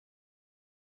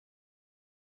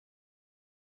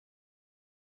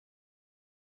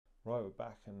Right, we're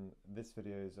back, and this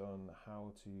video is on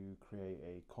how to create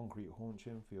a concrete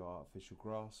haunching for your artificial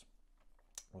grass.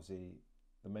 Obviously,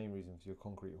 the main reason for your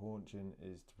concrete haunching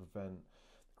is to prevent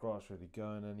the grass really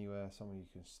going anywhere, somewhere you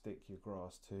can stick your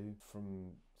grass to.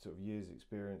 From sort of years'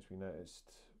 experience, we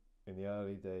noticed in the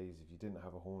early days, if you didn't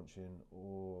have a haunching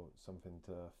or something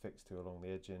to fix to along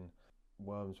the edging,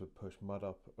 worms would push mud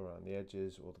up around the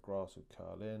edges or the grass would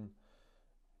curl in.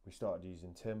 We started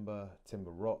using timber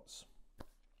rots.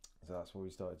 So that's why we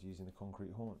started using the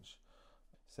concrete haunch.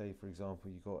 Say for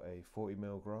example you got a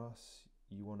 40mm grass,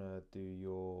 you want to do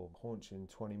your haunching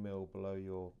 20mm below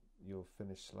your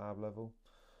finished slab level.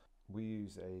 We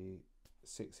use a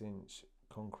 6-inch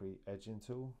concrete edging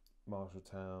tool.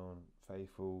 Marshalltown,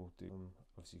 Faithful,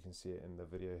 obviously you can see it in the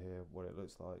video here what it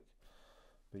looks like.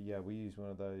 But yeah, we use one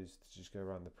of those to just go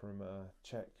around the perimeter,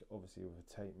 check obviously with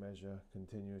a tape measure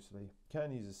continuously. You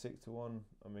can use a 6:1,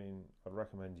 I mean I'd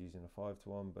recommend using a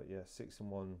 5:1, but yeah,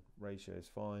 6:1 ratio is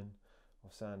fine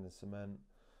of sand and cement.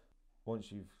 Once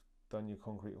you've done your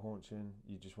concrete haunching,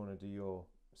 you just want to do your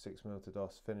 6mm to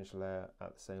dust finish layer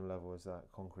at the same level as that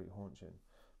concrete haunching.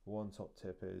 One top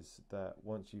tip is that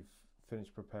once you've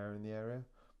finished preparing the area,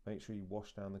 make sure you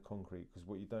wash down the concrete, because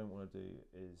what you don't want to do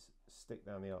is stick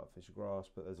down the artificial grass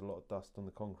but there's a lot of dust on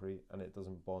the concrete and it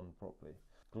doesn't bond properly.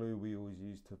 Glue we always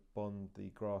use to bond the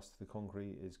grass to the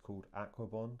concrete is called Aqua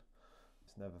Bond.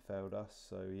 It's never failed us,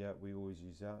 so yeah, we always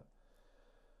use that.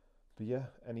 But yeah,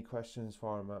 any questions,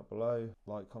 fire them out below.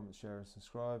 Like, comment, share and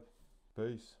subscribe.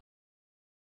 Peace.